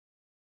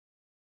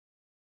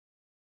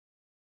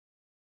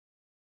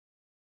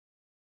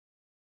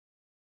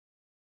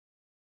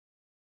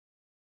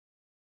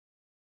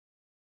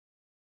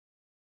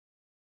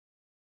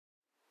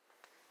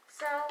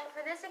So for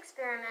this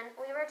experiment,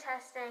 we were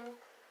testing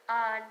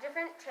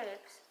different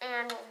tapes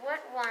and what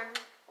one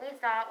we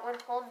thought would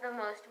hold the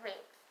most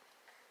weight.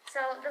 So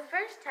the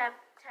first test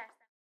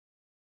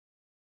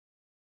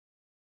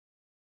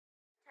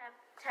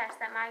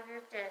that my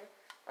group did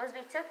was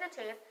we took the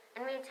tape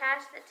and we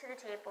attached it to the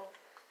table.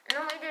 And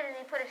then what we did is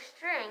we put a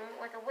string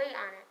with a weight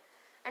on it.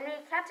 And we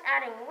kept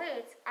adding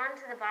weights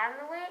onto the bottom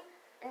of the weight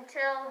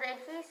until the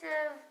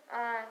adhesiveness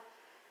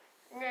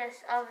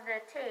of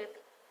the tape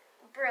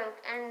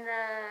broke and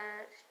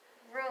the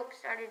rope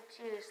started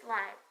to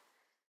slide.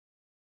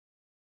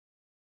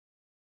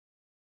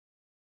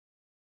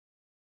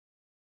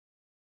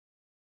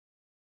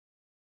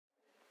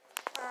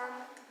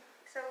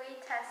 So we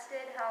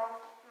tested how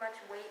much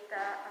weight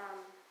the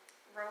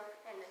rope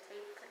and the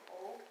tape could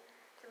hold.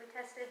 So we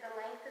tested the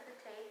length of the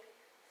tape.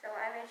 So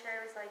I made sure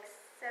it was like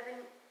 7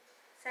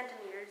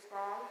 centimeters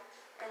long.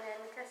 And then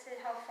we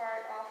tested how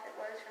far off it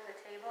was from the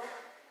table.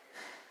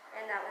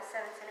 And that was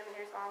 7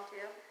 centimeters long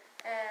too.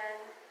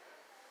 And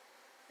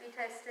we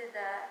tested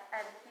the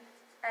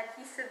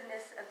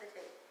adhesiveness of the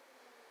tape.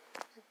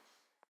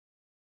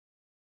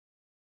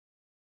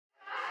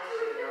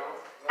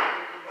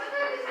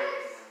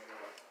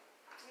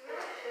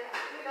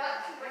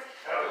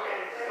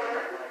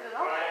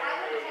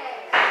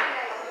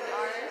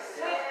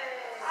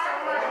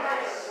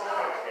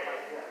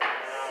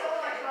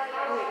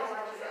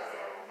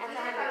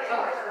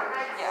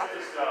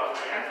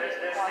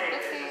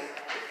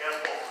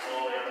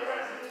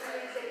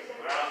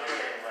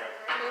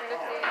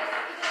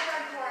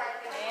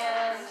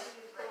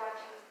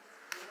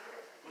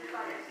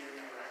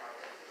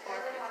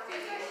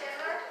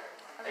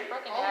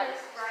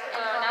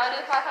 Now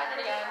do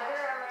 500 again.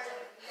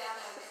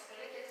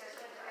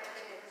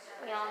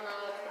 We all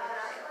know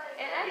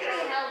it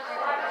actually helps for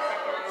a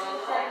couple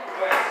seconds.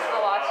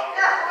 I'll watch.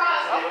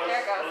 Oh,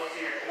 there it goes.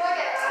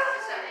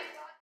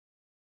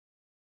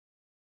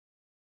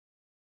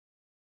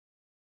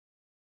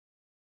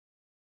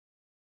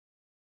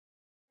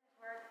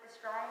 The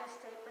strongest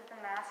tape was the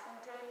masking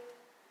tape,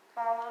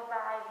 followed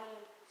by the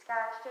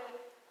scotch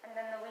tape, and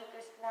then the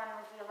weakest one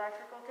was the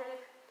electrical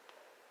tape.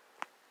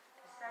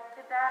 I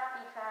selected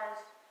that because,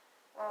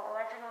 well,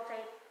 electrical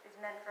tape is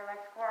meant for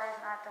electrical wires,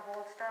 not to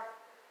hold stuff,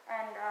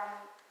 and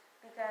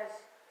because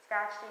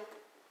scotch tape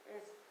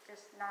is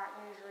just not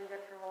usually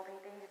good for holding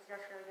things, it's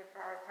just really good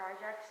for art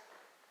projects.